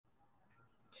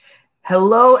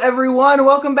Hello, everyone.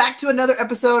 Welcome back to another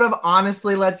episode of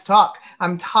Honestly Let's Talk.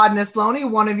 I'm Todd Nesloni,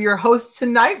 one of your hosts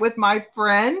tonight with my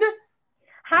friend.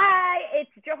 Hi, it's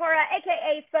Johora,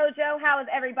 aka Sojo. How is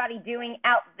everybody doing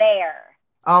out there?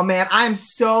 Oh man, I'm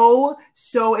so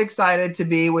excited to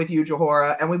be with you,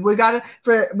 Johora. And we got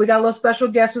a little special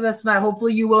guest with us tonight.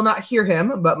 Hopefully you will not hear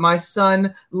him, but my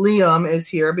son Liam is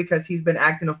here because he's been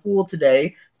acting a fool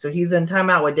today. So he's in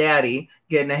timeout with daddy,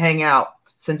 getting to hang out.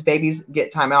 Since babies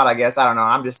get time out, I guess. I don't know.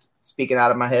 I'm just speaking out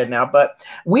of my head now. But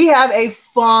we have a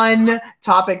fun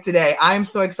topic today. I'm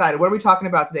so excited. What are we talking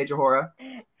about today, Johora?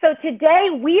 So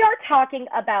today we are talking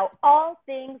about all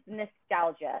things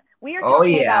nostalgia. We are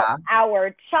talking about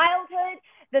our childhood,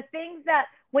 the things that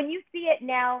when you see it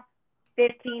now,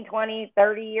 15, 20,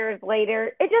 30 years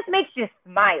later, it just makes you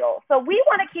smile. So we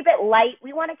want to keep it light.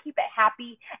 We want to keep it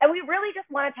happy. And we really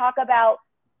just want to talk about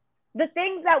the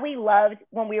things that we loved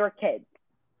when we were kids.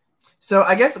 So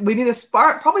I guess we need to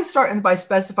probably start by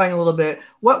specifying a little bit.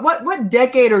 What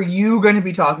decade are you going to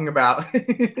be talking about?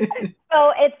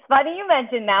 So it's funny you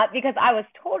mentioned that because I was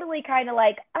totally kind of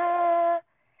like,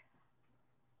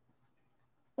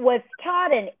 was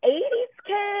Todd an 80s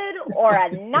kid or a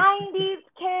 90s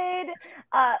kid?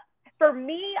 For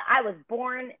me, I was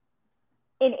born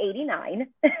in 89.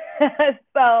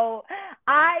 So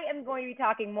I am going to be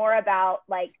talking more about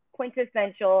like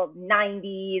quintessential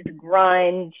 90s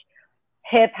grunge,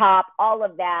 hip hop, all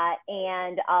of that,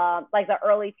 and like the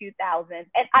early 2000s.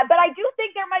 But I do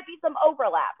think there might be some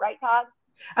overlap, right, Todd?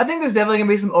 I think there's definitely gonna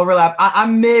be some overlap.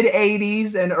 I'm mid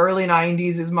 80s and early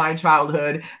 90s is my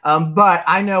childhood, but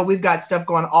I know we've got stuff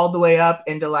going all the way up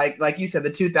into like you said, the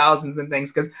 2000s and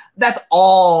things, because that's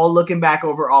all looking back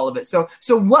over all of it. So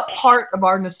what part of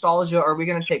our nostalgia are we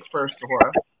gonna take first,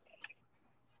 Johora?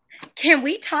 Can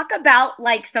we talk about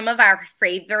like some of our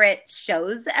favorite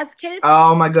shows as kids?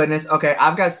 Oh my goodness. Okay,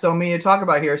 I've got so many to talk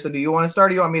about here. So do you want to start or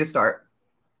do you want me to start?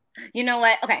 You know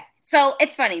what? Okay. So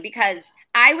it's funny because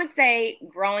I would say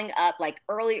growing up, like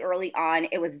early on,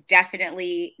 it was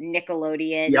definitely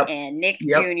Nickelodeon and Nick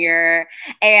Jr.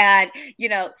 and,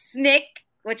 Snick,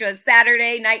 which was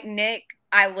Saturday Night Nick.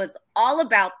 I was all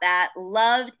about that.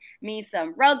 Loved me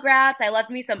some Rugrats. I loved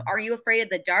me some Are You Afraid of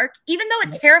the Dark? Even though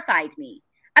it terrified me.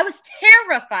 I was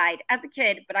terrified as a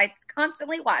kid, but I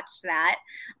constantly watched that.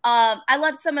 I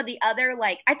loved some of the other,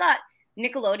 I thought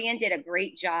Nickelodeon did a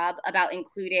great job about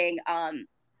including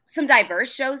some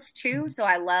diverse shows too. So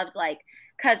I loved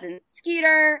Cousin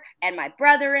Skeeter and My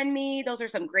Brother and Me. Those are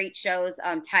some great shows.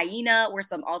 Taina were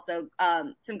some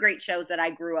great shows that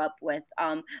I grew up with.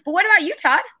 But what about you,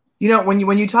 Todd?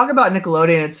 When you talk about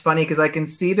Nickelodeon, it's funny because I can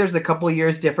see there's a couple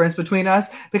years difference between us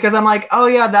because I'm like, oh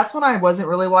yeah, that's when I wasn't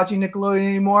really watching Nickelodeon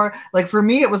anymore. Like for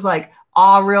me, it was like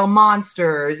Real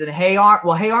Monsters and Hey Arnold.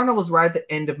 Well, Hey Arnold was right at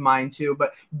the end of mine too,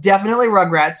 but definitely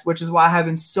Rugrats, which is why I have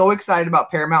been so excited about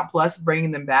Paramount Plus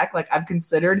bringing them back. Like I've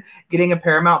considered getting a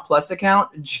Paramount Plus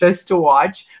account just to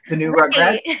watch the new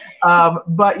Rugrats.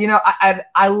 But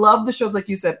I love the shows like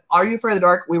you said. Are You Afraid of the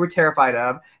Dark? We were terrified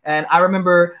of, and I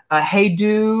remember Hey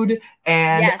Dude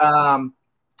and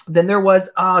then there was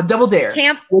Double Dare.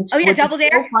 Double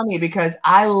Dare. So funny because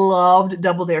I loved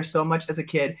Double Dare so much as a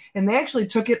kid, and they actually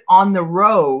took it on the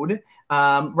road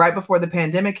right before the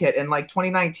pandemic hit in late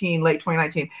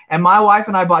 2019. And my wife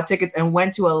and I bought tickets and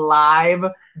went to a live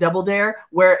Double Dare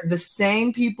where the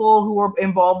same people who were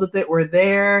involved with it were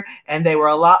there, and they were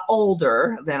a lot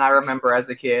older than I remember as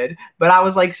a kid. But I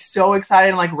was so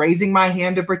excited and raising my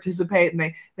hand to participate, and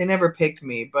they never picked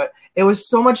me. But it was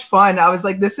so much fun. I was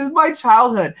like, this is my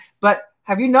childhood. But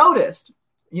have you noticed,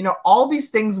 all these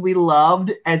things we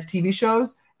loved as TV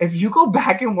shows, if you go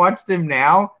back and watch them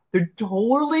now, they're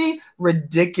totally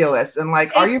ridiculous. And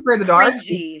Are You Afraid of the Dark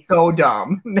is so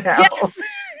dumb now. Yes.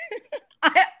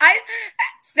 I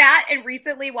sat and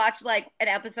recently watched an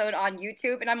episode on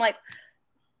YouTube, and I'm like,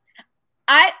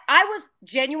 I was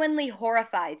genuinely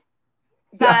horrified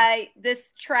by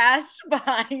this trash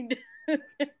behind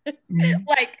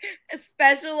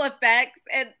special effects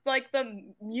and the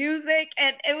music,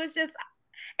 and it was just,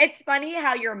 it's funny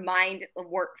how your mind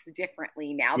works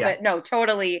differently now. But no,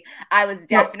 totally, I was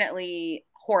definitely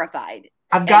horrified.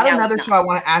 I've got another show I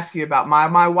want to ask you about.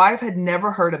 My wife had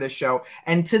never heard of this show,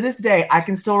 and to this day, I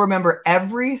can still remember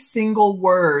every single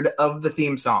word of the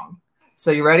theme song.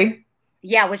 So you ready?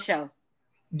 Yeah, what show?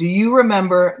 Do you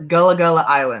remember Gullah Gullah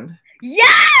Island?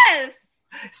 Yes!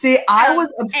 See, I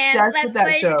was obsessed with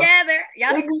that show.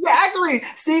 Yep. Exactly.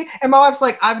 See, and my wife's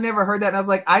like, I've never heard that. And I was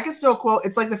like, I can still quote.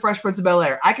 It's like the Fresh Prince of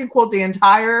Bel-Air. I can quote the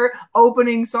entire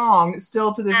opening song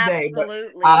still to this day. But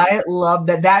I love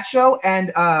that show.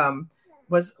 And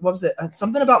what was it?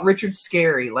 Something about Richard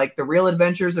Scarry, like The Real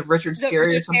Adventures of Richard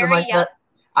Scarry or something like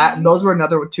that. Those were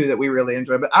another two that we really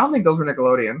enjoyed, but I don't think those were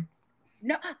Nickelodeon.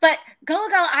 No, but Gullah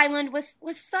Gullah Island was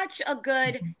such a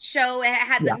good show. It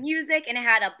had the music and it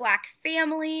had a black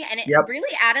family, and it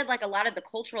really added like a lot of the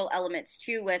cultural elements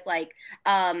too, with like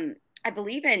I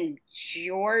believe in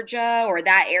Georgia or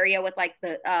that area with like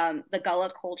the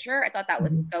Gullah culture. I thought that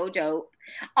was so dope.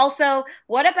 Also,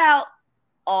 what about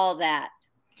All That?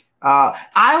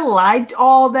 I liked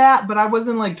All That, but I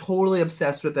wasn't like totally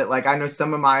obsessed with it. Like I know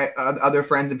some of my other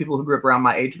friends and people who grew up around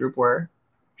my age group were.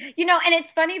 You know, and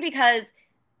it's funny because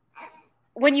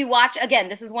when you watch, again,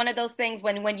 this is one of those things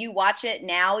when you watch it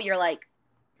now, you're like,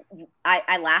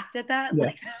 I laughed at that. Yeah.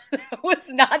 Like, that was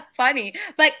not funny.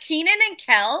 But Kenan and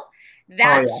Kel,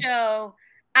 that show,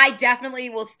 I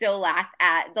definitely will still laugh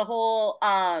at. The whole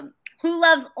Who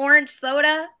Loves Orange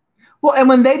Soda? Well, and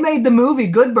when they made the movie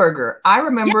Good Burger, I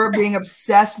remember being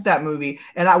obsessed with that movie.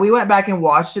 And we went back and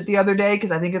watched it the other day because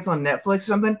I think it's on Netflix or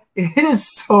something. It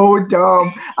is so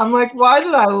dumb. I'm like, why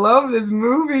did I love this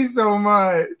movie so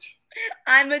much?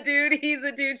 I'm a dude, he's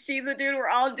a dude, she's a dude, we're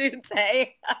all dudes,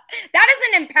 hey. That is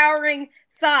an empowering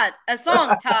song,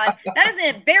 Todd. That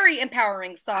is a very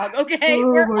empowering song, okay?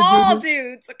 We're all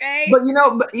dudes, okay? But you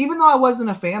know, even though I wasn't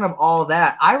a fan of All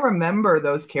That, I remember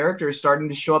those characters starting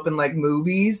to show up in like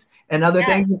movies and other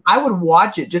things. And I would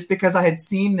watch it just because I had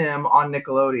seen them on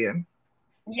Nickelodeon.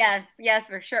 Yes,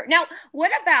 for sure. Now,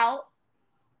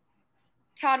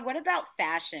 Todd, what about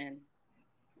fashion?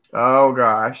 Oh,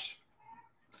 gosh.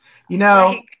 You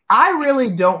know, I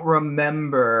really don't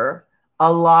remember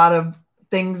a lot of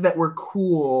things that were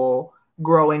cool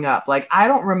growing up. Like, I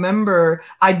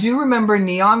do remember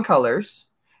neon colors.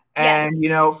 And, you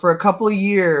know, for a couple of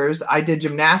years, I did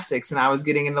gymnastics and I was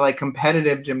getting into like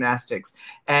competitive gymnastics.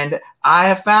 And I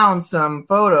have found some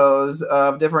photos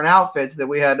of different outfits that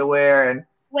we had to wear. And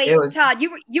wait, Todd,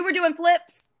 you were doing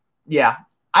flips? Yeah.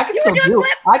 I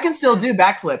can still do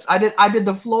backflips. I did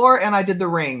the floor and I did the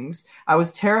rings. I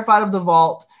was terrified of the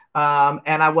vault.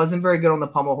 And I wasn't very good on the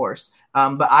pommel horse.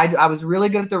 But I was really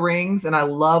good at the rings and I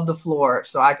love the floor.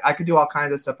 So I could do all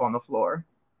kinds of stuff on the floor.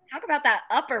 Talk about that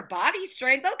upper body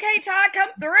strength. Okay, Todd, come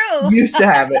through. Used to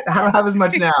have it. I don't have as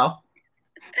much now.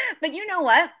 But you know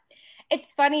what?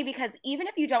 It's funny because even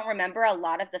if you don't remember a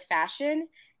lot of the fashion,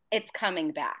 it's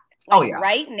coming back. Like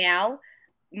right now,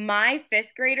 my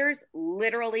fifth graders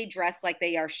literally dress like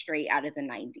they are straight out of the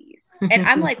 90s. And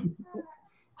I'm like,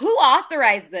 who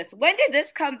authorized this? When did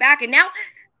this come back? And now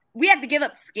we have to give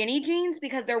up skinny jeans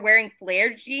because they're wearing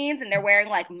flared jeans and they're wearing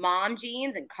like mom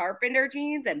jeans and carpenter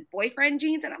jeans and boyfriend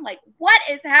jeans. And I'm like, what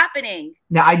is happening?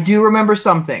 Now, I do remember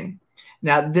something.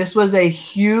 Now, this was a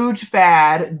huge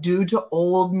fad due to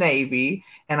Old Navy.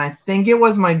 And I think it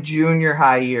was my junior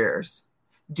high years.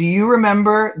 Do you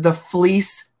remember the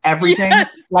fleece everything? Yes,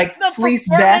 like fleece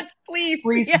vests,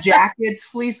 fleece jackets,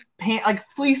 fleece pants, like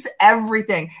fleece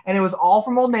everything. And it was all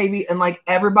from Old Navy. And like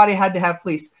everybody had to have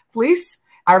fleece.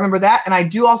 I remember that. And I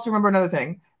do also remember another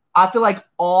thing. I feel like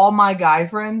all my guy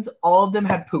friends, all of them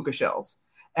had puka shells.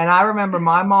 And I remember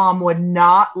my mom would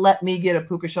not let me get a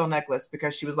puka shell necklace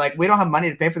because she was like, we don't have money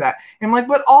to pay for that. And I'm like,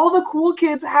 but all the cool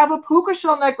kids have a puka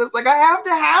shell necklace. Like, I have to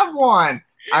have one.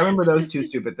 I remember those two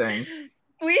stupid things.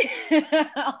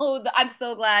 I'm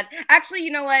so glad. Actually, you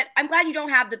know what? I'm glad you don't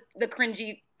have the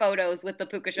cringy photos with the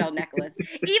puka shell necklace.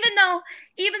 Even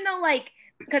though like,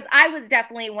 because I was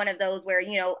definitely one of those where,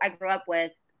 you know, I grew up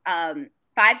with 5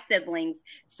 siblings.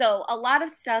 So a lot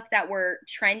of stuff that were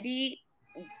trendy,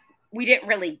 we didn't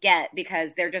really get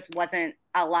because there just wasn't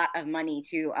a lot of money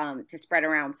to spread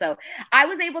around. So I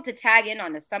was able to tag in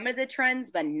on some of the trends,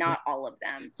 but not all of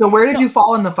them. So where did you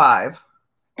fall in the 5?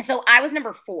 So I was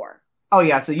number 4. Oh,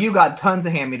 yeah. So you got tons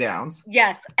of hand-me-downs.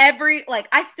 Yes.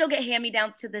 I still get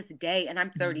hand-me-downs to this day, and I'm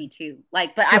 32.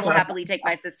 Like, but I will happily take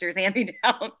my sister's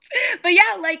hand-me-downs. But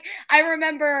yeah, like, I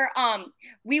remember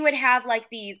we would have, like,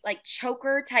 these, like,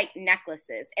 choker-type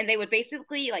necklaces, and they would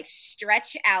basically, like,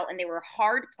 stretch out, and they were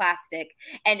hard plastic,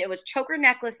 and it was choker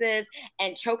necklaces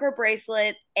and choker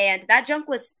bracelets, and that junk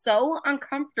was so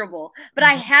uncomfortable. But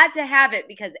I had to have it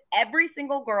because every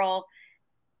single girl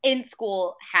in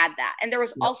school had that. And there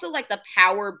was also like the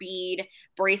power bead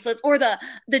bracelets or the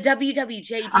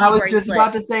WWJD I was just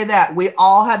about to say that. We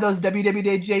all had those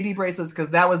WWJD bracelets because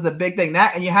that was the big thing.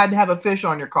 That and you had to have a fish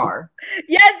on your car.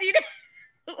 Yes, you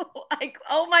did. Like,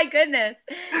 oh my goodness.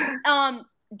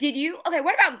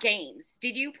 What about games?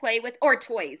 Did you play with, or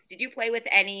toys? Did you play with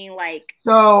any like?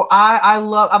 So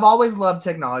I've always loved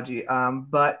technology.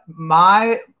 But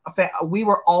we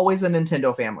were always a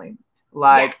Nintendo family.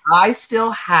 Like, I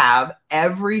still have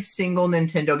every single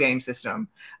Nintendo game system.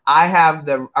 I have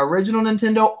the original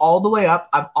Nintendo all the way up.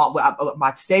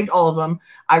 I've saved all of them.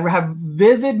 I have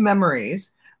vivid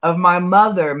memories of my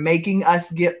mother making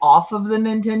us get off of the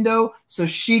Nintendo so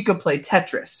she could play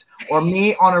Tetris, or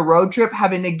me on a road trip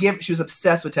having to give, she was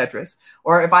obsessed with Tetris.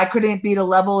 Or if I couldn't beat a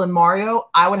level in Mario,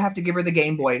 I would have to give her the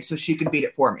Game Boy so she could beat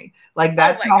it for me. Like,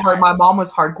 that's how hard my mom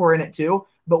was hardcore in it too.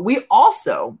 But we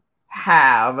also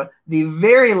have the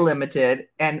very limited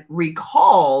and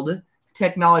recalled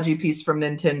technology piece from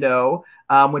Nintendo,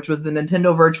 which was the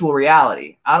Nintendo Virtual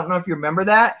Reality. I don't know if you remember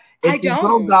that. It's these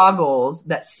little goggles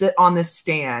that sit on this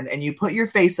stand, and you put your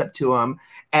face up to them,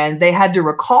 and they had to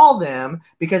recall them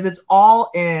because it's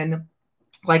all in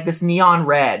like this neon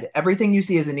red. Everything you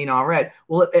see is a neon red.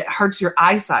 Well, it hurts your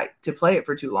eyesight to play it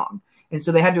for too long. And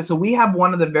so they had to, so we have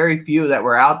one of the very few that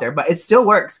were out there, but it still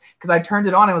works because I turned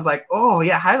it on and was like, oh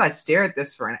yeah, how did I stare at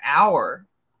this for an hour?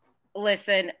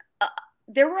 Listen,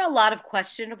 there were a lot of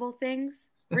questionable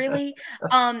things, really.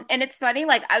 And it's funny,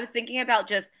 like I was thinking about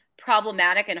just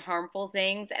problematic and harmful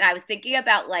things. And I was thinking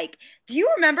about, like, do you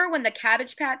remember when the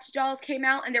Cabbage Patch dolls came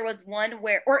out, and there was one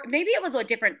where, or maybe it was a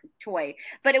different toy,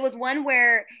 but it was one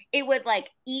where it would like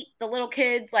eat the little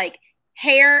kids like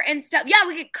hair and stuff. Yeah,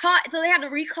 we get caught. So they had to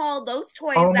recall those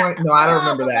toys. Oh my, no, I don't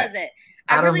remember that. Was it?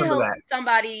 I really hope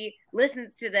somebody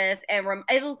listens to this and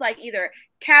it was like either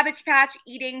Cabbage Patch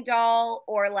eating doll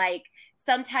or like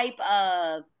some type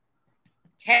of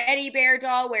teddy bear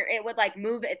doll where it would like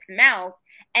move its mouth,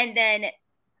 and then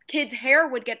kids' hair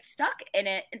would get stuck in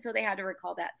it. And so they had to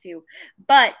recall that too.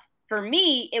 But for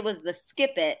me, it was the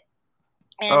Skip It.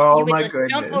 And you would just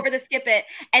jump over the Skip It.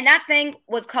 And that thing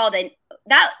was called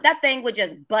that thing would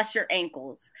just bust your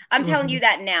ankles. I'm telling you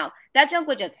that now. That junk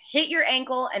would just hit your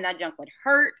ankle, and that junk would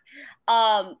hurt.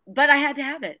 But I had to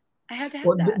have it. I had to have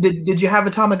that. Did you have a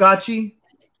Tamagotchi?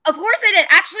 Of course I did.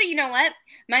 Actually, you know what?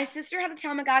 My sister had a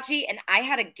Tamagotchi, and I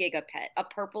had a Gigapet, a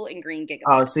purple and green Gigapet.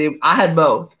 Oh, see, I had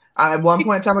both. At one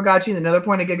point Tamagotchi, and another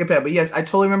point a Gigapet. But yes, I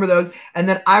totally remember those. And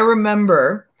then I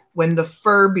remember when the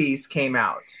Furbies came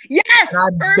out. Yes! And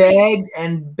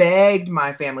I begged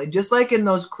my family, just like in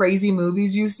those crazy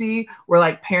movies you see where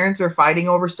like parents are fighting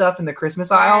over stuff in the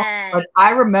Christmas aisle. Like,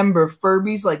 I remember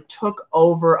Furbies like took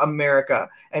over America,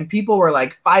 and people were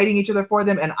like fighting each other for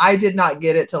them, and I did not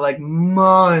get it till like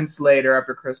months later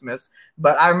after Christmas.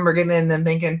 But I remember getting in and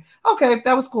thinking, okay,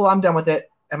 that was cool, I'm done with it.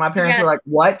 And my parents were like,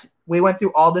 what? We went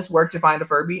through all this work to find a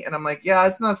Furby? And I'm like, yeah,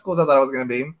 it's not as cool as I thought it was going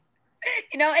to be.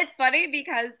 You know, it's funny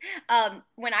because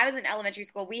when I was in elementary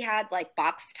school, we had like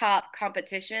box top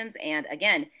competitions. And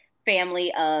again,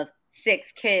 family of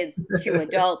 6 kids, 2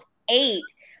 adults, 8,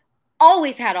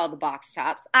 always had all the box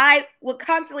tops. I would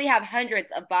constantly have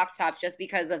hundreds of box tops just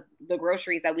because of the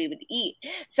groceries that we would eat.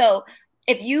 So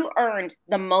if you earned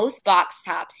the most box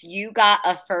tops, you got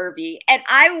a Furby. And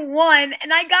I won,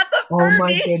 and I got the Furby. Oh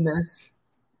my goodness.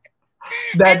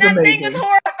 That's and that amazing. thing was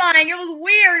horrifying. It was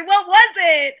weird. What was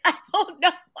it? I don't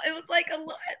know. It was like a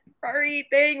furry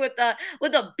thing with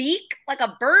a beak, like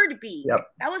a bird beak. Yep.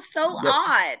 That was so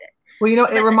odd. Well, you know,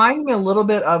 it reminded me a little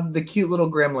bit of the cute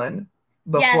little gremlin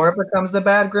before it becomes the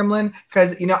bad gremlin.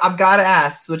 Because, you know, I've got to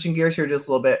ask, switching gears here just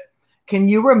a little bit, can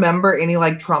you remember any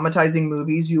like traumatizing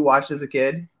movies you watched as a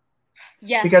kid?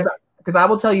 Yes. Because I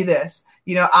will tell you this,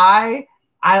 you know, I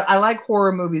like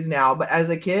horror movies now, but as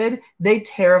a kid, they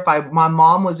terrified. My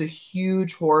mom was a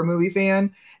huge horror movie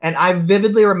fan, and I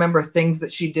vividly remember things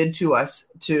that she did to us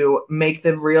to make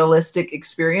the realistic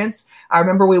experience. I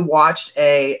remember we watched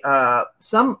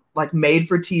some like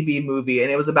made-for-TV movie,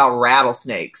 and it was about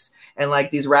rattlesnakes. And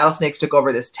like these rattlesnakes took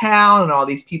over this town, and all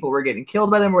these people were getting killed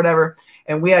by them or whatever.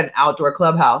 And we had an outdoor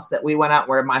clubhouse that we went out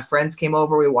where my friends came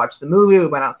over. We watched the movie. We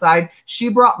went outside. She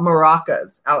brought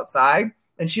maracas outside.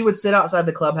 And she would sit outside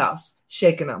the clubhouse,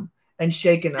 shaking them and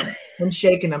shaking them and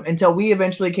shaking them until we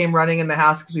eventually came running in the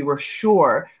house because we were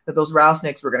sure that those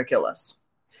rattlesnakes were going to kill us.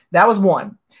 That was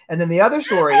one. And then the other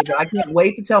story that I can't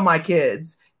wait to tell my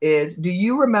kids is, do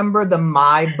you remember the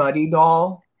My Buddy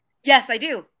doll? Yes, I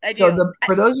do. I do. So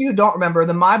for those of you who don't remember,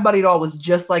 the My Buddy doll was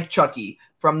just like Chucky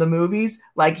from the movies.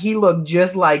 Like, he looked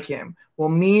just like him. Well,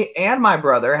 me and my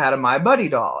brother had a My Buddy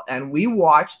doll, and we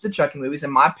watched the Chucky movies,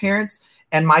 and my parents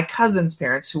and my cousin's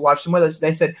parents who watched them with us,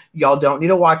 they said, y'all don't need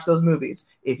to watch those movies.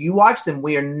 If you watch them,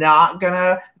 we are not going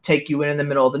to take you in the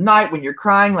middle of the night when you're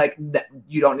crying. Like,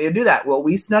 you don't need to do that. Well,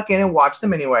 we snuck in and watched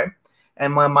them anyway.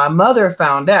 And when my mother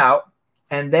found out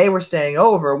and they were staying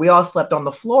over, we all slept on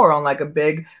the floor on like a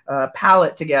big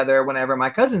pallet together whenever my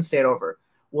cousin stayed over.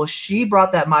 Well, she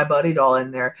brought that My Buddy doll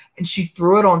in there, and she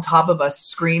threw it on top of us,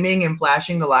 screaming and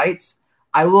flashing the lights.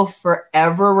 I will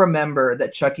forever remember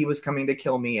that Chucky was coming to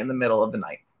kill me in the middle of the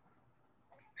night.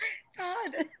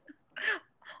 Todd,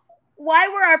 why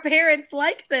were our parents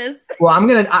like this? Well,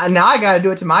 now I got to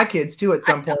do it to my kids too at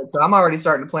some point. So I'm already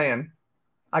starting to plan.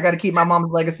 I got to keep my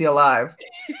mom's legacy alive.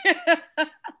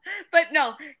 But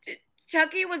no,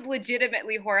 Chucky was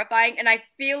legitimately horrifying, and I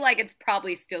feel like it's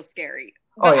probably still scary.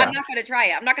 But I'm not going to try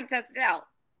it. I'm not going to test it out.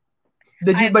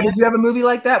 Did you have a movie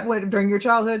like that during your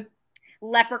childhood?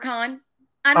 Leprechaun.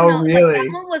 I don't know. Really? Like,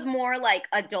 that one was more like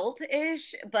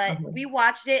adult-ish, but we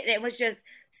watched it, and it was just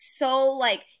so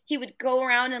like he would go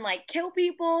around and like kill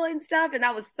people and stuff, and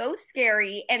that was so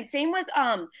scary. And same with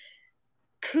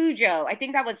Cujo. I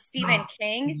think that was Stephen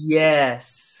King.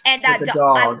 Yes. And that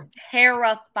dog. I was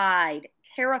terrified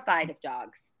of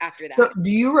dogs after that. So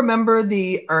do you remember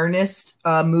the Ernest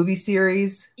movie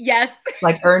series? Yes.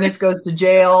 Like Ernest Goes to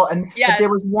Jail. And yes. There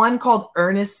was one called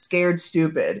Ernest Scared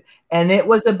Stupid. And it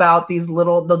was about these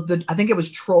little, I think it was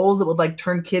trolls that would like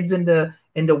turn kids into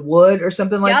wood or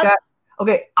something like that.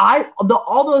 Okay,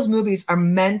 all those movies are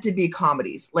meant to be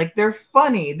comedies. Like they're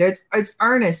funny. It's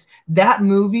Ernest. That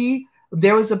movie,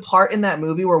 there was a part in that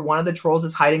movie where one of the trolls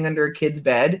is hiding under a kid's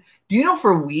bed. Do you know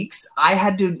for weeks I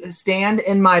had to stand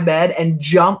in my bed and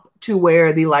jump to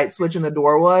where the light switch in the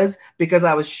door was because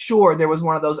I was sure there was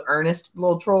one of those Ernest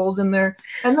little trolls in there.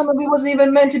 And the movie wasn't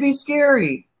even meant to be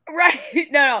scary. Right.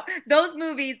 No. Those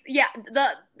movies, yeah,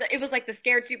 it was like the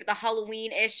Scared Stupid, the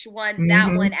Halloween-ish one.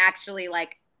 That one actually,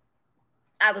 like,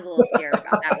 I was a little scared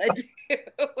about that one too.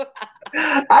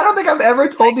 I don't think I've ever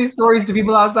told these stories to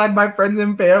people outside my friends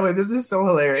and family. This is so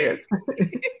hilarious.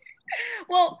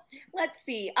 Well, let's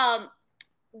see.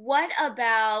 What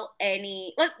about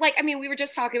we were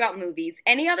just talking about movies.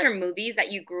 Any other movies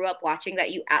that you grew up watching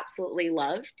that you absolutely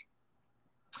loved?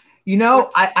 You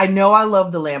know, I know I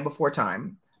love The Land Before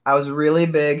Time. I was really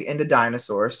big into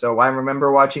dinosaurs, so I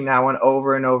remember watching that one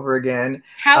over and over again.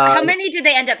 How many did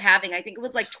they end up having? I think it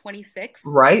was like 26.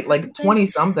 Right? Like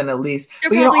 20-something at least.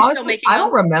 But honestly, I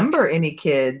don't remember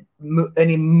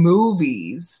any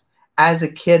movies as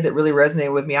a kid that really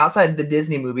resonated with me outside the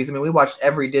Disney movies. I mean, we watched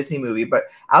every Disney movie, but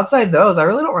outside those, I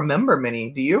really don't remember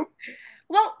many. Do you?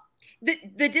 Well,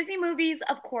 the Disney movies,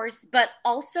 of course, but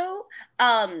also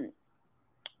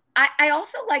I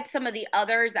also liked some of the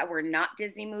others that were not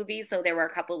Disney movies. So there were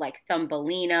a couple like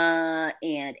Thumbelina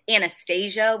and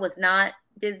Anastasia was not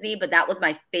Disney, but that was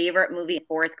my favorite movie in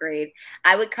 4th grade.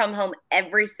 I would come home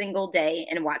every single day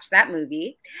and watch that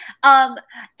movie.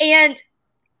 And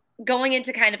going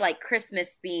into kind of like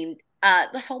Christmas themed,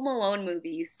 the Home Alone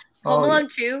movies. Home Alone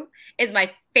 2 is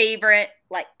my favorite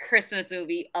like Christmas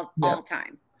movie of all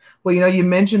time. Well, you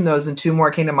mentioned those and two more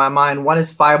came to my mind. One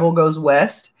is Fievel Goes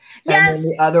West. And then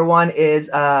the other one is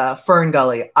Fern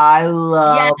Gully. I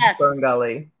love Fern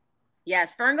Gully.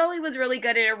 Yes, Fern Gully was really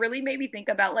good. And it really made me think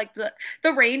about like the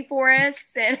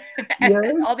rainforests and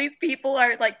all these people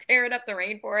are like tearing up the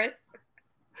rainforest.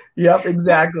 Yep,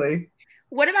 exactly.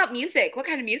 What about music? What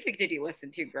kind of music did you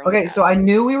listen to growing up? Okay, so I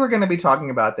knew we were going to be talking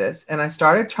about this, and I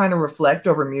started trying to reflect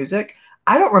over music.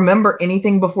 I don't remember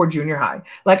anything before junior high.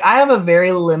 Like I have a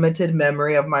very limited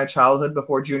memory of my childhood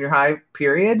before junior high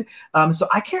period. So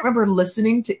I can't remember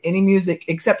listening to any music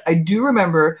except I do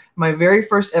remember my very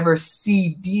first ever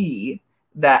CD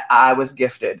that I was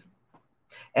gifted.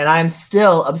 And I'm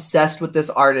still obsessed with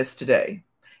this artist today.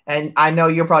 And I know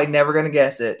you're probably never going to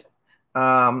guess it.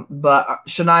 But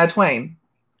Shania Twain.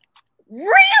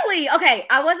 Really? Okay,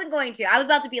 I wasn't going to. I was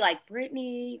about to be like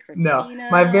Britney, Christina. No,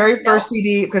 my very first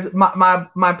CD because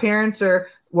my parents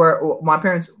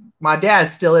my dad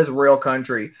still is real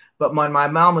country, but when my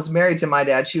mom was married to my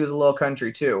dad, she was a little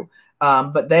country too.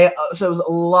 But so it was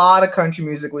a lot of country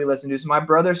music we listened to. So my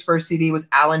brother's first CD was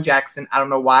Alan Jackson. I don't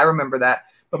know why I remember that,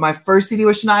 but my first CD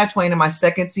was Shania Twain, and my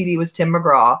second CD was Tim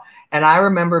McGraw, and I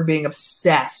remember being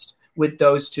obsessed with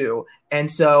those two. And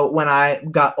so when I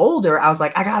got older, I was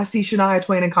like, I got to see Shania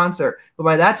Twain in concert. But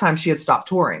by that time, she had stopped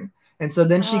touring. And so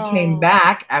then she came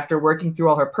back after working through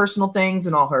all her personal things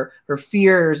and all her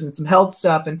fears and some health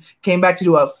stuff and came back to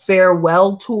do a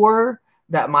farewell tour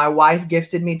that my wife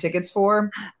gifted me tickets for,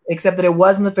 except that it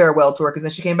wasn't the farewell tour because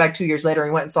then she came back 2 years later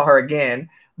and we went and saw her again.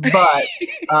 But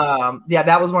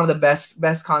that was one of the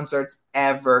best concerts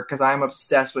ever because I'm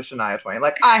obsessed with Shania Twain.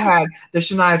 Like I had the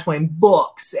Shania Twain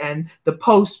books and the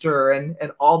poster and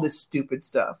all this stupid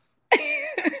stuff.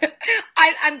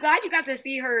 I'm glad you got to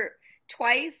see her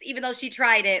twice, even though she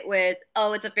tried it with,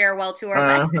 it's a farewell tour.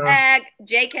 But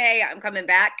JK, I'm coming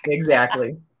back.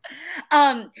 Exactly.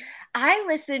 I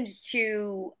listened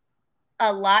to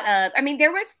a lot of,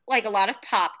 there was like a lot of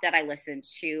pop that I listened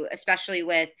to, especially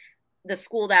with the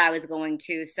school that I was going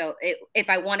to. So if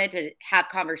I wanted to have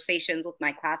conversations with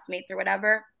my classmates or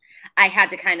whatever, I had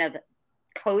to kind of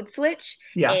code switch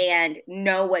and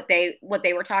know what they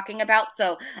were talking about.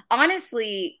 So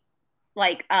honestly,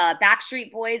 like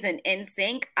Backstreet Boys and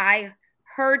NSYNC, I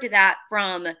heard that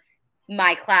from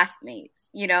my classmates,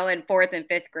 you know, in 4th and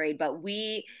 5th grade, but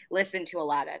we listened to a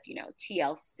lot of, you know,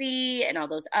 TLC and all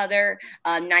those other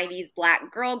 90s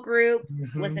Black girl groups,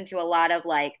 listened to a lot of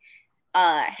like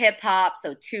hip hop,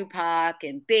 so Tupac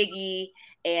and Biggie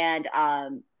and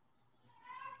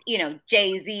you know,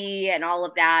 Jay-Z and all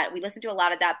of that. We listened to a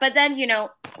lot of that. But then, you know,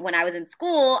 when I was in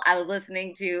school, I was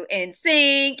listening to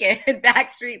NSYNC and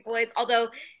Backstreet Boys. Although,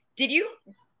 did you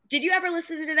ever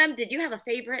listen to them? Did you have a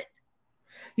favorite?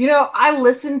 You know, I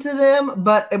listened to them,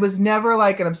 but it was never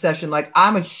like an obsession. Like,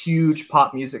 I'm a huge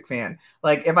pop music fan.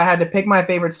 Like, if I had to pick my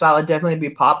favorite style, it'd definitely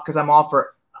be pop, because I'm all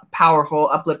for powerful,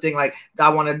 uplifting, like I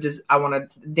want to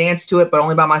dance to it, but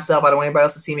only by myself. I don't want anybody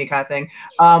else to see me, kind of thing.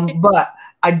 But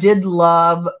I did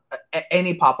love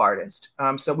any pop artist.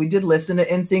 So we did listen to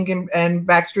NSYNC and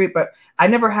Backstreet, but I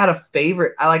never had a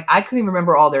favorite. I couldn't even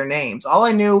remember all their names. All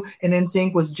I knew in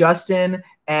NSYNC was Justin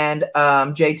and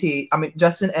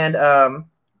Justin and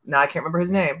no, I can't remember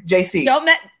his name. JC. Don't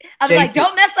mess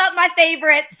up my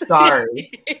favorites.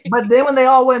 Sorry. But then when they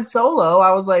all went solo,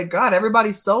 I was like, God,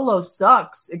 everybody's solo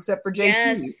sucks except for JT.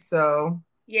 Yes. So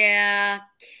yeah.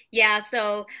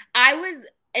 So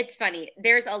it's funny.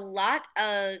 There's a lot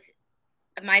of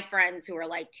my friends who are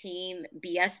like team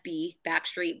BSB,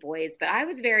 Backstreet Boys, but I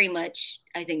was very much,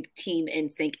 I think, team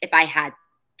NSYNC if I had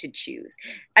to choose.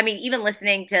 I mean, even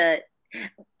listening to,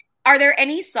 are there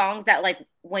any songs that like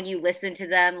when you listen to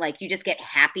them, like you just get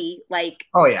happy? Like,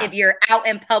 oh yeah, if you're out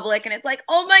in public and it's like,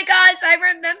 oh my gosh, I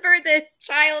remember this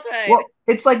childhood. Well,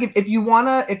 it's like if you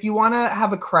wanna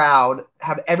have a crowd,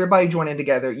 have everybody join in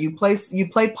together. You play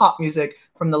pop music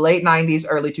from the late 90s,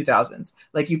 early 2000s.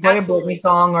 Like you play Absolutely. A Britney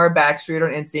song or a Backstreet or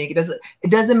an NSYNC. It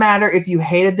doesn't matter if you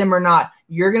hated them or not.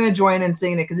 You're gonna join in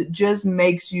singing it because it just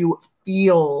makes you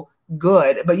feel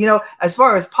good. But you know, as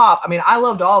far as pop, I mean, I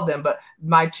loved all of them, but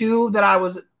my two that I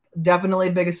was definitely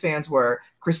biggest fans were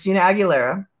Christina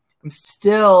Aguilera. I'm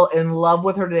still in love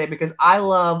with her today because I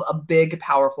love a big,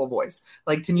 powerful voice.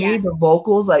 Like to me, the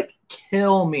vocals like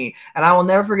kill me. And I will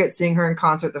never forget seeing her in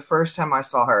concert the first time I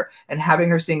saw her and having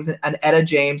her sing an Etta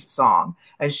James song.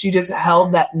 And she just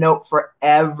held that note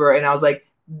forever. And I was like,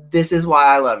 this is why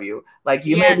I love you. Like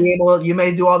you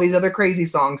may do all these other crazy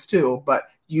songs too, but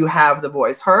you have the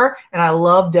voice. Her, and I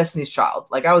love Destiny's Child.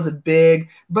 Like I was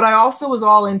but I also was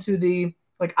all into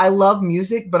I love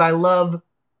music, but I love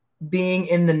being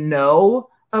in the know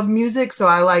of music. So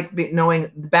I like knowing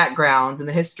the backgrounds and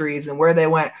the histories and where they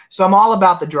went. So I'm all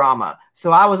about the drama.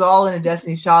 So I was all into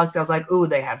Destiny's Child because I was like, ooh,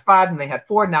 they had 5 and they had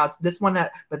 4. Now it's this one,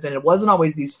 but then it wasn't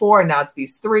always these 4 and now it's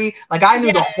these 3. Like I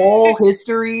knew the whole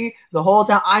history the whole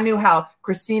time. I knew how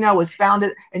Christina was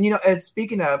founded. And, you know, and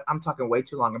speaking of, I'm talking way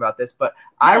too long about this, but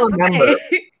I remember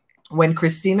when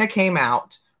Christina came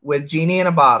out with Genie in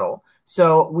a Bottle.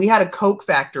 So we had a Coke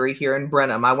factory here in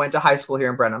Brenham. I went to high school here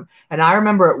in Brenham. And I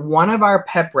remember at one of our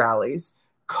pep rallies,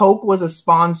 Coke was a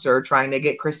sponsor trying to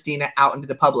get Christina out into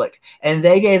the public. And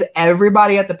they gave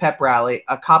everybody at the pep rally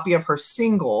a copy of her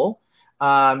single,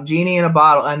 Genie in a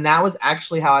Bottle. And that was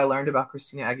actually how I learned about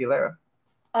Christina Aguilera.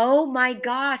 Oh my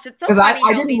gosh. It's so funny. Because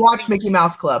I didn't watch Mickey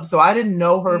Mouse Club, so I didn't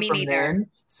know her from then.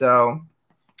 So.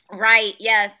 Right.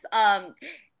 Yes.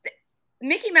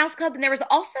 Mickey Mouse Club, and there was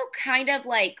also kind of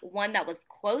like one that was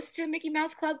close to Mickey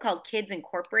Mouse Club called Kids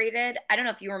Incorporated. I don't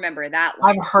know if you remember that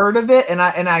one. I've heard of it, and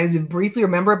I briefly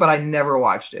remember it, but I never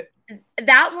watched it.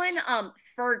 That one,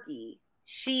 Fergie,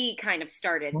 she kind of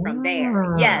started from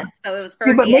there. Yes, so it was Fergie.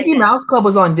 See, but Mickey Mouse Club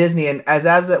was on Disney, and as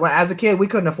a kid, we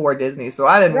couldn't afford Disney, so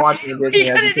I didn't watch the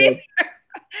Disney as a kid.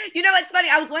 You know, it's funny.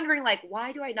 I was wondering, like,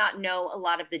 why do I not know a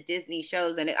lot of the Disney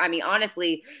shows? And I mean,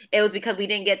 honestly, it was because we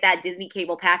didn't get that Disney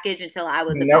cable package until I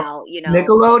was about, you know.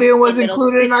 Nickelodeon was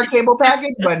included in our cable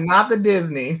package, but not the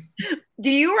Disney. Do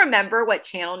you remember what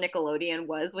channel Nickelodeon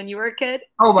was when you were a kid?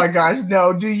 Oh my gosh,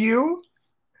 no. Do you?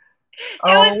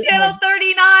 It was channel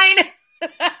 39.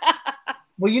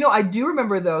 Well, you know, I do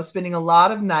remember, though, spending a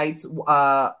lot of nights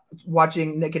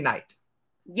watching Nick at Night.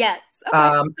 Yes.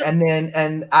 Okay.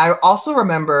 And I also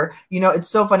remember, you know, it's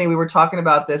so funny. We were talking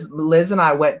about this. Liz and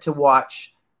I went to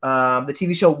watch the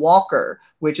TV show Walker,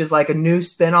 which is like a new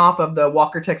spinoff of the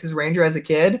Walker, Texas Ranger as a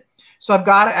kid. So I've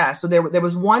got to ask. So there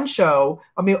was one show.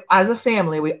 I mean, as a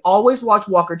family, we always watch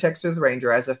Walker, Texas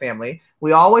Ranger as a family.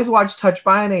 We always watch Touched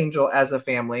by an Angel as a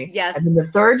family. Yes. And then the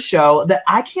third show that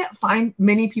I can't find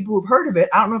many people who've heard of it.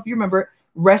 I don't know if you remember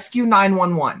Rescue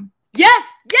 911. Yes,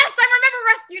 I remember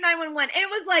Rescue Rescue 911. And it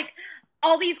was like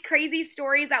all these crazy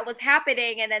stories that was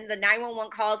happening, and then the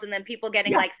 911 calls, and then people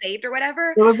getting like saved or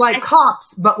whatever. It was like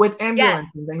Cops, but with ambulance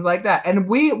and things like that. And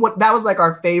that was like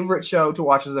our favorite show to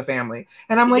watch as a family.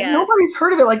 And I'm like, nobody's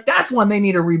heard of it. Like, that's one they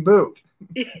need a reboot.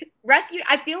 Rescue.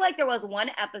 I feel like there was one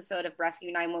episode of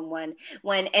Rescue 911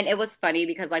 and it was funny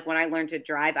because like when I learned to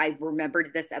drive, I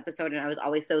remembered this episode and I was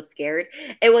always so scared.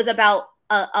 It was about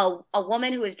a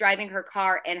woman who was driving her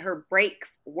car and her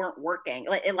brakes weren't working.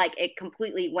 It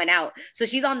completely went out. So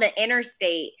she's on the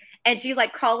interstate and she's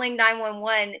like calling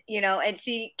 911, and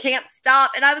she can't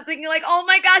stop. And I was thinking like, oh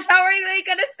my gosh, how are they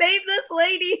going to save this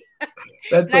lady?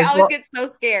 I always get so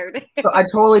scared. So I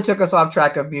totally took us off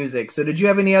track of music. So did you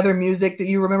have any other music that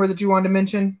you remember that you wanted to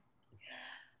mention?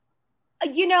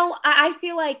 I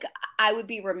feel like I would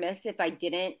be remiss if I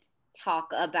didn't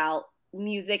talk about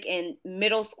music in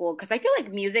middle school, because I feel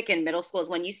like music in middle school is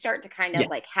when you start to kind of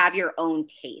like have your own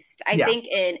taste. I think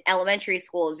in elementary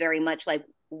school is very much like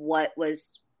what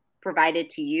was provided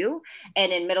to you,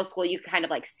 and in middle school you kind of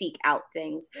like seek out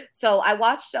things. So I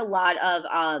watched a lot of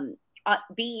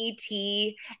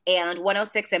BET and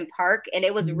 106 in Park, and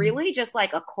it was really just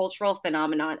like a cultural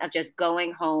phenomenon of just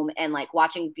going home and like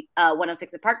watching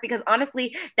 106 in Park, because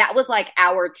honestly that was like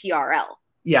our TRL.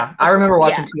 Yeah, I remember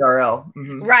watching TRL.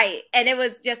 Mm-hmm. Right. And it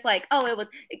was just like, it was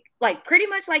like pretty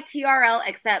much like TRL,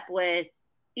 except with,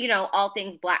 all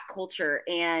things Black culture.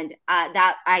 And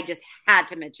that I just had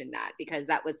to mention that because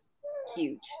that was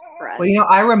huge for us. Well,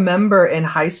 I remember in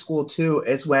high school too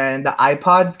is when the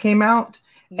iPods came out.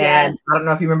 Yes. And I don't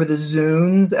know if you remember the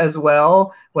Zunes as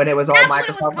well, when it was all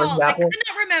Microsoft versus Apple. I could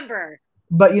not remember.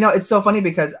 But, it's so funny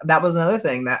because that was another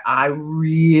thing that I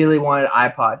really wanted an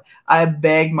iPod. I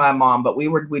begged my mom, but we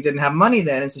didn't have money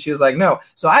then. And so she was like, no.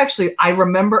 So I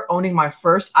remember owning my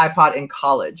first iPod in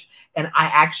college, and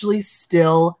I actually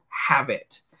still have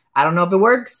it. I don't know if it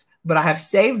works, but I have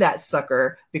saved that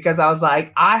sucker because I was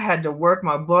like, I had to work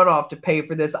my butt off to pay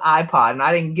for this iPod, and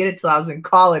I didn't get it till I was in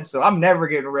college. So I'm never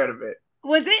getting rid of it.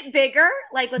 Was it bigger?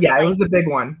 It was the big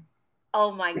one. Oh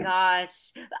my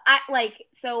gosh.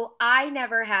 I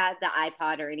never had the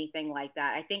iPod or anything like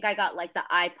that. I think I got like the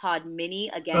iPod mini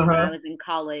again when I was in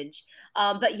college.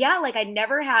 But yeah, like I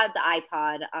never had the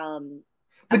iPod.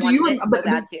 But do you remember?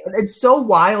 It's so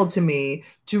wild to me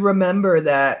to remember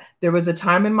that there was a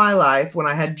time in my life when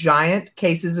I had giant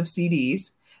cases of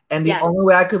CDs. And the only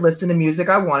way I could listen to music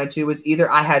I wanted to was either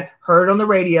I had heard it on the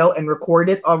radio and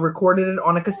recorded it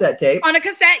on a cassette tape. On a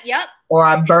cassette, yep. Or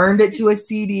I burned it to a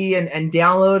CD and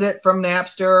downloaded it from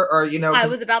Napster, or I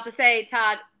was about to say,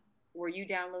 Todd, were you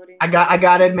downloading? I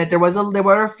got to admit there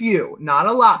were a few, not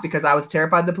a lot, because I was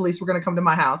terrified the police were going to come to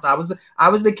my house. I was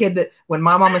the kid that when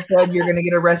my mama said you're going to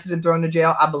get arrested and thrown to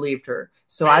jail, I believed her.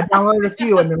 So I downloaded a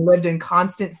few and then lived in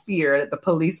constant fear that the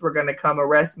police were going to come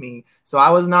arrest me. So I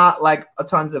was not like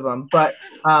tons of them, but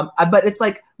it's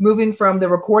like moving from the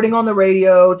recording on the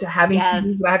radio to having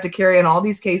CDs that I have to carry in all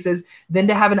these cases, then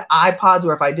to having iPods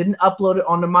where if I didn't upload it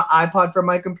onto my iPod from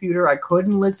my computer, I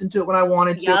couldn't listen to it when I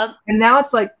wanted to. Yep. And now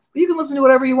it's like, you can listen to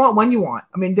whatever you want when you want.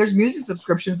 I mean, there's music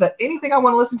subscriptions that anything I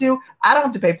want to listen to, I don't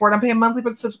have to pay for it. I'm paying monthly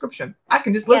for the subscription. I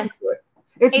can just listen to it.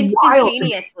 It's wild.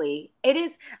 Instantaneously. It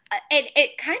is.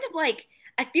 It kind of like,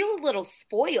 I feel a little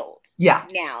spoiled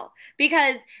now,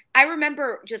 because I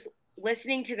remember just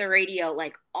listening to the radio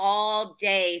like all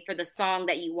day for the song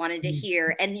that you wanted to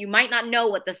hear, and you might not know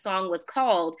what the song was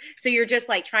called, so you're just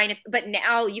like trying to, but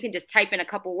now you can just type in a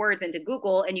couple words into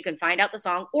Google and you can find out the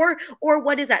song, or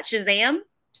what is that, Shazam?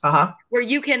 Where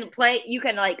you can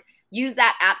like use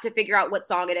that app to figure out what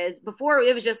song it is. Before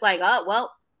it was just like, oh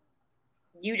well,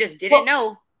 you just didn't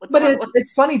know. But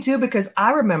it's funny too, because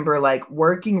I remember like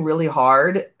working really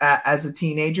hard as a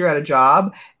teenager at a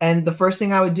job, and the first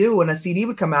thing I would do when a CD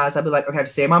would come out is I'd be like, okay, I have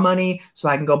to save my money so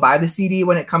I can go buy the CD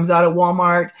when it comes out at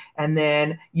Walmart. And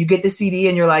then you get the CD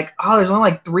and you're like, oh, there's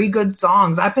only like 3 good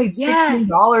songs. I paid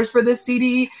 $16 for this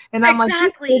CD, and I'm like,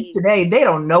 these kids today, they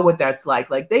don't know what that's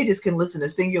like. Like they just can listen to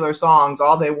singular songs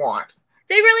all they want.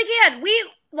 They really can.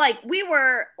 We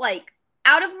were like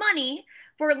out of money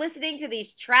for listening to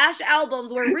these trash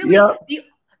albums where really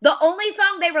the only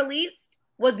song they released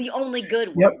was the only good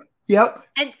one. Yep.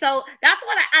 And so that's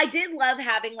what I did love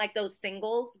having like those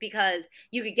singles, because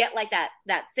you could get like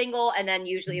that single, and then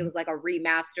usually it was like a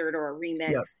remastered or a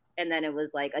remix, and then it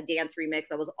was like a dance remix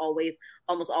that was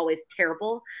almost always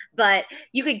terrible. But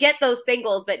you could get those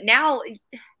singles, but now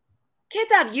kids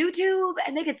have YouTube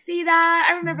and they could see that.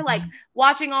 I remember like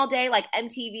watching all day like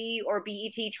MTV or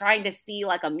BET trying to see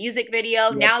like a music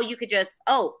video. Now you could just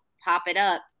pop it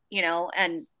up,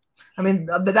 and I mean,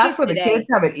 that's where the kids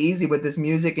have it easy with this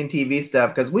music and TV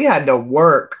stuff, because we had to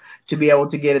work to be able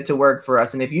to get it to work for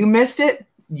us. And if you missed it,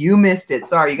 you missed it.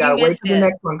 Sorry, you got to wait till the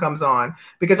next one comes on.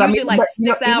 Because usually like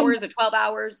 6 hours or 12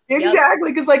 hours.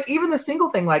 Exactly. Because like even the single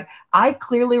thing, like I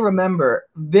clearly remember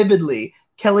vividly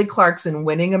Kelly Clarkson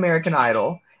winning American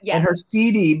Idol. Yes. And her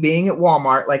CD being at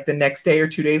Walmart like the next day or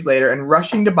 2 days later and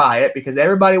rushing to buy it because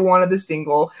everybody wanted the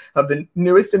single of the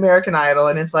newest American Idol.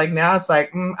 And it's like, now it's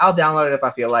like, I'll download it if I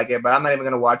feel like it, but I'm not even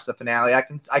going to watch the finale.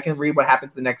 I can read what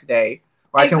happens the next day,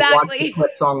 or I can watch the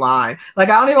clips online. Like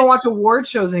I don't even watch award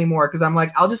shows anymore because I'm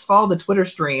like, I'll just follow the Twitter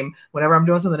stream whenever I'm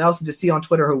doing something else and just see on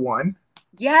Twitter who won.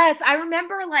 Yes, I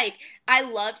remember like I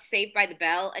loved Saved by the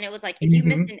Bell, and it was like if you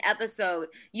missed an episode,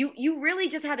 you really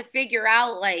just had to figure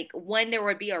out like when there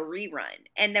would be a rerun,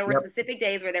 and there were specific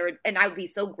days where there would, and I would be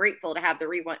so grateful to have the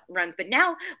reruns. But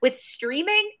now with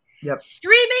streaming, you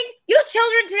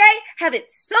children today have it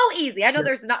so easy. I know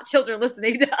there's not children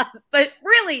listening to us, but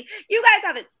really, you guys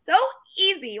have it so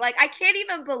easy. Like I can't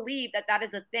even believe that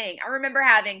is a thing. I remember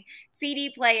having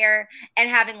CD player and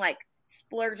having like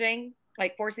splurging.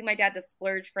 Like forcing my dad to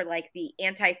splurge for like the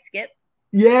anti-skip.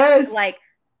 Yes. Like,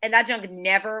 and that junk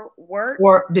never worked.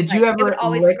 Or did you ever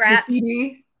lick the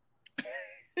CD?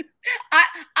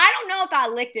 I don't know if I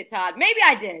licked it, Todd. Maybe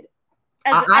I did.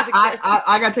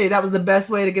 I gotta tell you, that was the best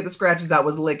way to get the scratches out,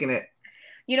 was licking it.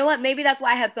 You know what? Maybe that's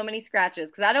why I had so many scratches,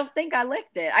 because I don't think I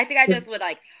licked it. I think I just would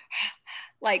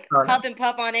like puff and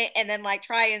puff on it and then like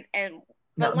try and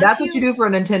no, that's what you do for a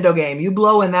Nintendo game. You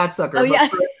blow in that sucker. Oh, yeah.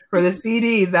 For the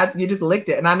CDs, that's you just licked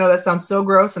it. And I know that sounds so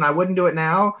gross and I wouldn't do it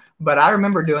now, but I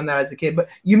remember doing that as a kid. But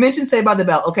you mentioned Saved by the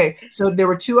Bell. Okay, so there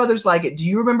were two others like it. Do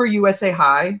you remember USA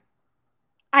High?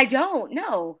 I don't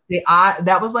know. See,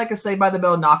 that was like a Saved by the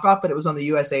Bell knockoff, but it was on the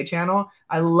USA channel.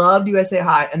 I loved USA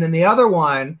High. And then the other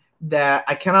one that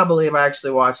I cannot believe I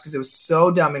actually watched because it was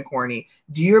so dumb and corny.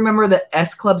 Do you remember the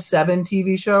S Club 7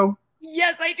 TV show?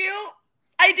 Yes, I do.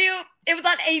 I do. It was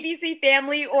on ABC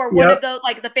Family or one of those,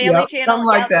 like the Family Channel. Something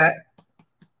like that.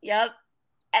 Yep.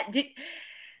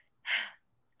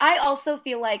 I also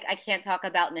feel like I can't talk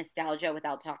about nostalgia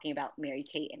without talking about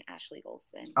Mary-Kate and Ashley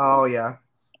Olsen. Oh, yeah.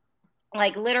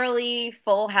 Like literally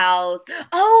Full House.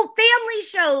 Oh, family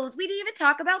shows. We didn't even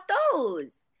talk about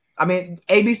those. I mean,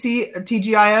 ABC,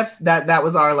 TGIFs, that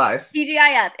was our life.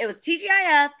 TGIF. It was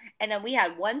TGIF. And then we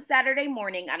had One Saturday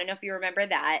Morning. I don't know if you remember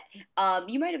that.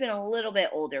 You might have been a little bit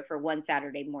older for One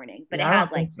Saturday Morning. But it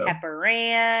had like Pepper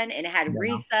Ann and it had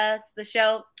Recess, the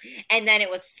show. And then it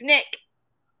was Snick.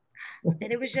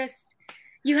 And it was just,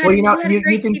 you had a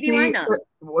great TV lineup.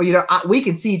 Well, we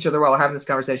can see each other while we're having this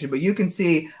conversation, but you can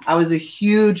see I was a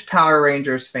huge Power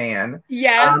Rangers fan.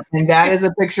 Yes. And that is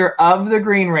a picture of the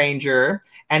Green Ranger.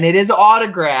 And it is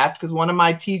autographed because one of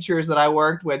my teachers that I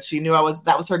worked with, she knew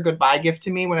that was her goodbye gift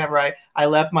to me whenever I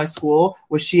left my school,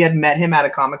 was she had met him at a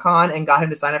Comic-Con and got him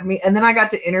to sign up for me. And then I got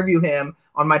to interview him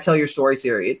on my Tell Your Story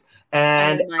series.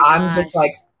 And I'm just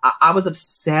like, I was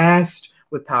obsessed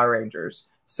with Power Rangers.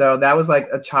 So that was like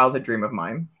a childhood dream of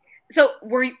mine. So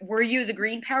were you the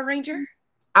Green Power Ranger?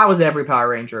 I was every Power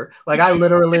Ranger. Like I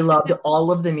literally loved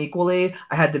all of them equally.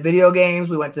 I had the video games.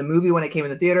 We went to the movie when it came in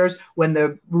the theaters. When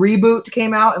the reboot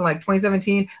came out in like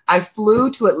 2017, I flew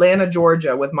to Atlanta,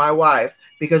 Georgia with my wife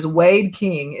because Wade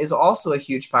King is also a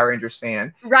huge Power Rangers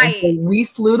fan. Right. And so we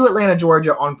flew to Atlanta,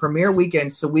 Georgia on premiere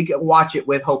weekend so we could watch it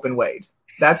with Hope and Wade.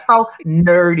 That's how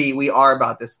nerdy we are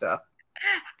about this stuff.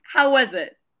 How was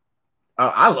it?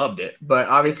 I loved it, but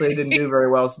obviously it didn't do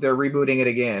very well, so they're rebooting it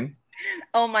again.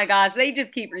 Oh my gosh, they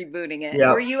just keep rebooting it.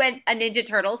 Yep. Were you a Ninja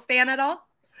Turtles fan at all?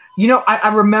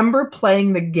 I remember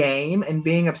playing the game and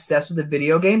being obsessed with the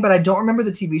video game, but I don't remember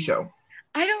the TV show.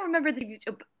 I don't remember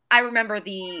I remember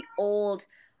the old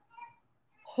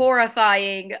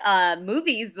horrifying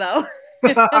movies though.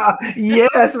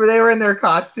 Yes, where they were in their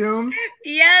costumes.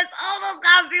 Yes, all those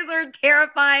costumes were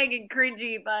terrifying and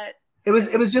cringy, but it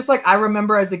was just like I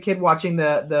remember as a kid watching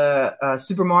the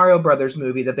Super Mario Brothers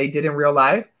movie that they did in real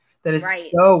life. That is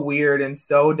so weird and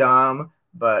so dumb,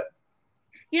 but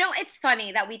it's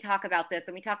funny that we talk about this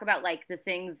and we talk about like the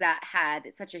things that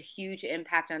had such a huge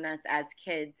impact on us as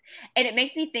kids. And it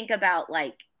makes me think about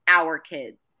like our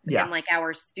kids and like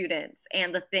our students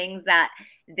and the things that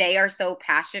they are so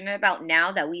passionate about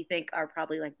now that we think are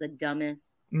probably like the dumbest,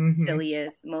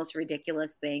 silliest, most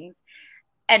ridiculous things.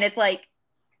 And it's like,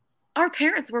 our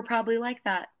parents were probably like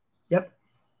that. Yep.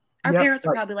 Our parents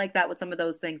were probably like that with some of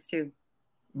those things too.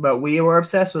 But we were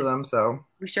obsessed with them, so.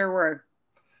 We sure were.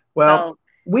 Well,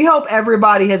 we hope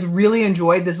everybody has really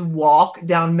enjoyed this walk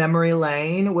down memory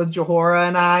lane with Johora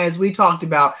and I as we talked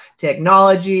about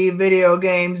technology, video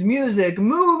games, music,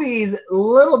 movies, a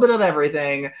little bit of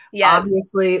everything. Yes.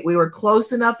 Obviously, we were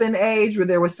close enough in age where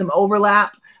there was some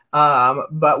overlap.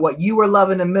 But what you were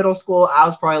loving in middle school, I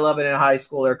was probably loving in high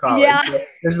school or college. Yeah. So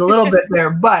there's a little bit there,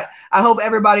 but I hope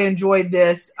everybody enjoyed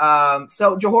this.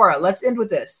 So Johora, let's end with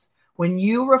this. When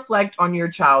you reflect on your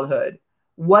childhood,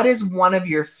 what is one of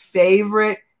your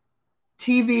favorite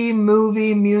TV,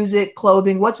 movie, music,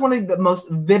 clothing? What's one of the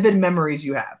most vivid memories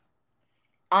you have?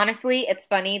 Honestly, it's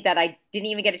funny that I didn't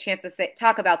even get a chance to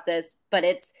talk about this, but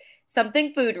it's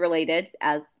something food related,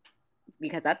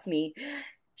 because that's me.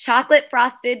 Chocolate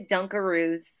frosted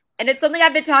Dunkaroos. And it's something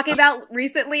I've been talking about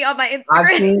recently on my Instagram. I've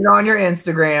seen it on your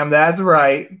Instagram. That's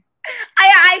right.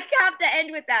 I have to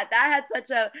end with that. That had such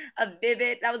that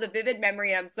was a vivid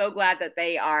memory. And I'm so glad that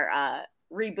they are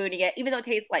rebooting it, even though it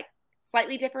tastes like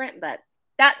slightly different. But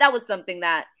that was something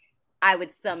that I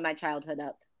would sum my childhood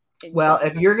up. Well,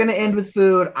 if you're going to end with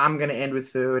food, I'm going to end with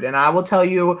food. And I will tell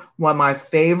you what my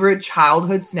favorite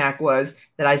childhood snack was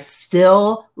that I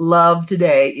still love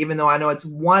today, even though I know it's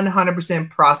 100%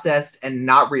 processed and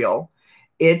not real.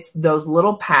 It's those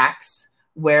little packs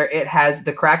where it has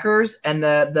the crackers and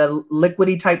the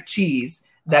liquidy type cheese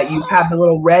that you have the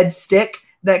little red stick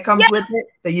that comes with it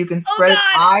that you can spread.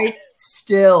 I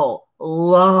still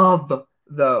love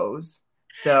those.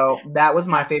 So that was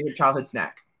my favorite childhood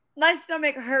snack. My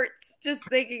stomach hurts just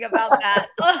thinking about that.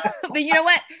 But you know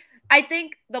what? I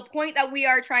think the point that we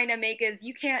are trying to make is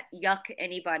you can't yuck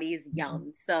anybody's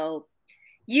yum. So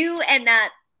you and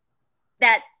that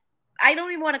I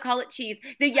don't even want to call it cheese,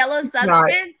 the yellow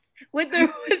substance with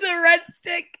the red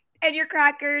stick and your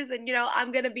crackers. And,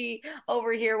 I'm going to be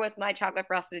over here with my chocolate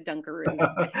frosted Dunkaroos.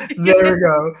 There we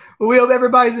go. Well, we hope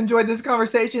everybody's enjoyed this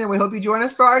conversation, and we hope you join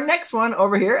us for our next one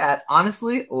over here at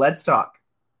Honestly, Let's Talk.